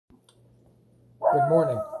Good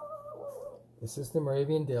morning. This is the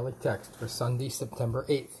Moravian Daily Text for Sunday, September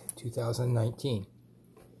 8th, 2019,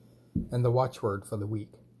 and the watchword for the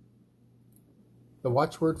week. The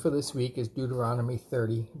watchword for this week is Deuteronomy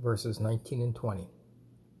 30, verses 19 and 20.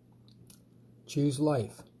 Choose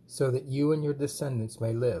life, so that you and your descendants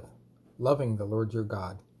may live, loving the Lord your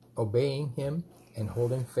God, obeying him and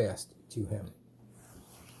holding fast to him.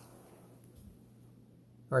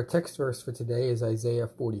 Our text verse for today is Isaiah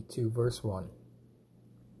 42, verse 1.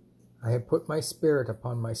 I have put my spirit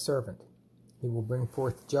upon my servant. He will bring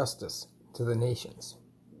forth justice to the nations.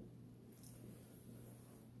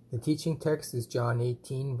 The teaching text is John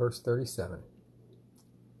 18, verse 37.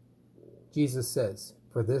 Jesus says,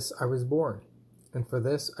 "For this I was born, and for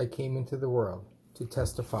this I came into the world, to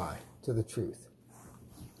testify to the truth."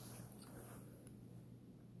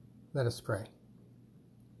 Let us pray.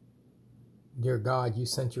 Dear God, you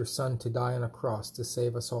sent your Son to die on a cross to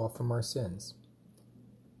save us all from our sins.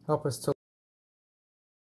 Help us to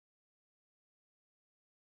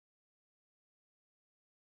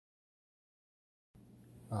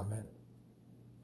Amen.